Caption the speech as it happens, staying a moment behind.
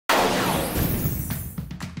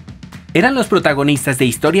Eran los protagonistas de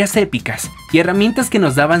historias épicas y herramientas que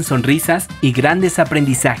nos daban sonrisas y grandes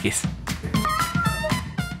aprendizajes.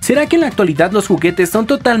 ¿Será que en la actualidad los juguetes son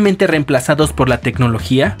totalmente reemplazados por la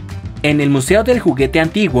tecnología? En el Museo del Juguete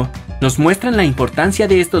Antiguo nos muestran la importancia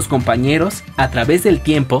de estos compañeros a través del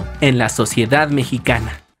tiempo en la sociedad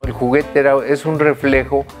mexicana. El juguete es un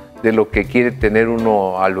reflejo de lo que quiere tener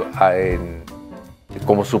uno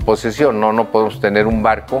como su posesión. No podemos tener un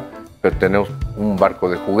barco, pero tenemos un barco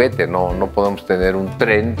de juguete. No podemos tener un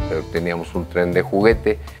tren, pero teníamos un tren de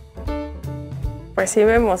juguete. Pues sí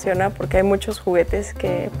me emociona porque hay muchos juguetes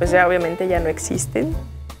que pues ya obviamente ya no existen.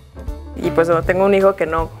 Y pues tengo un hijo que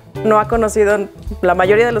no ha conocido la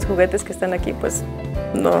mayoría de los juguetes que están aquí, pues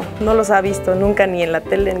no los ha visto nunca, ni en la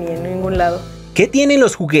tele ni en ningún lado. ¿Qué tienen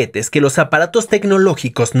los juguetes que los aparatos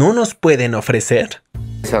tecnológicos no nos pueden ofrecer?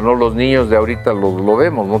 Los niños de ahorita lo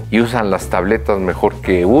vemos, ¿no? Y usan las tabletas mejor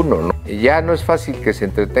que uno, ¿no? Ya no es fácil que se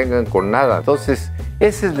entretengan con nada. Entonces,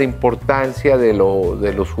 esa es la importancia de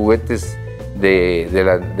los juguetes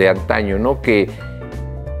de antaño, ¿no? Que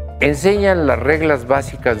enseñan las reglas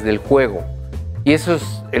básicas del juego. Y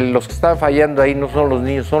los que están fallando ahí no son los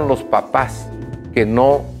niños, son los papás que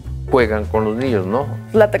no juegan con los niños, ¿no?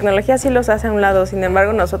 La tecnología sí los hace a un lado, sin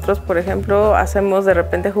embargo nosotros, por ejemplo, hacemos de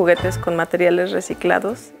repente juguetes con materiales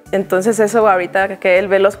reciclados. Entonces eso ahorita que él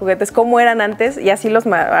ve los juguetes como eran antes y así los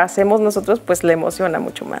hacemos nosotros, pues le emociona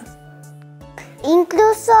mucho más.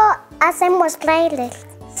 Incluso hacemos trailers.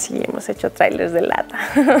 Sí, hemos hecho trailers de lata.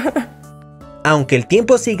 Aunque el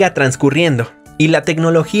tiempo siga transcurriendo y la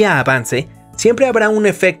tecnología avance, siempre habrá un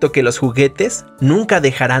efecto que los juguetes nunca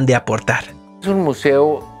dejarán de aportar. Es un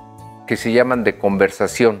museo que se llaman de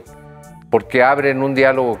conversación, porque abren un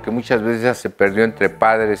diálogo que muchas veces ya se perdió entre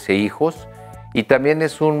padres e hijos, y también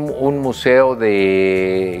es un museo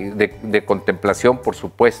de contemplación, por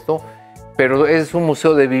supuesto, pero es un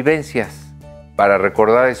museo de vivencias, para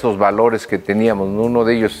recordar esos valores que teníamos. Uno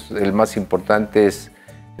de ellos, el más importante, es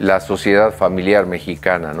la sociedad familiar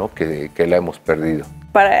mexicana, ¿no? que la hemos perdido.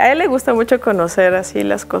 A él le gusta mucho conocer así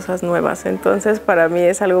las cosas nuevas, entonces para mí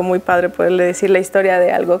es algo muy padre poderle decir la historia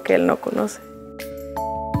de algo que él no conoce.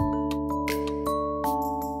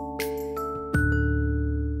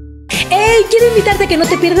 ¡Hey! Quiero invitarte a que no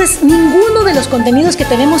te pierdas ninguno de los contenidos que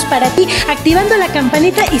tenemos para ti, activando la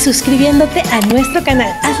campanita y suscribiéndote a nuestro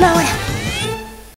canal. ¡Hazlo ahora!